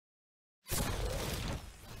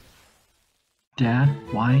Dad,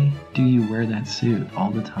 why do you wear that suit all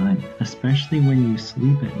the time, especially when you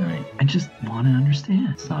sleep at night? I just want to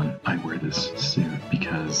understand. Son, I wear this suit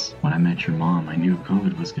because when I met your mom, I knew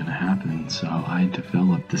COVID was going to happen, so I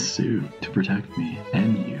developed this suit to protect me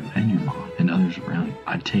and you and your mom and others around.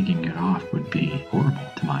 Taking it off would be horrible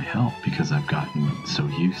to my health because I've gotten so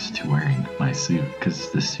used to wearing my suit because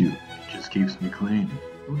the suit just keeps me clean.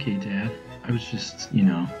 Okay, Dad. I was just,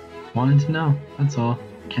 wanting to know. That's all.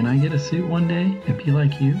 Can I get a suit one day and be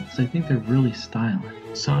like you? Because I think they're really stylish.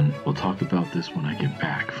 Son, we'll talk about this when I get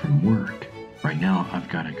back from work. Right now, I've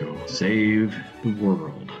got to go save the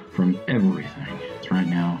world from everything. Right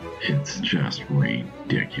now, it's just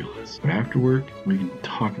ridiculous. But after work, we can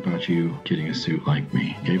talk about you getting a suit like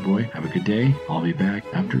me. Okay, boy? Have a good day. I'll be back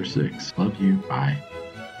after 6. Love you. Bye.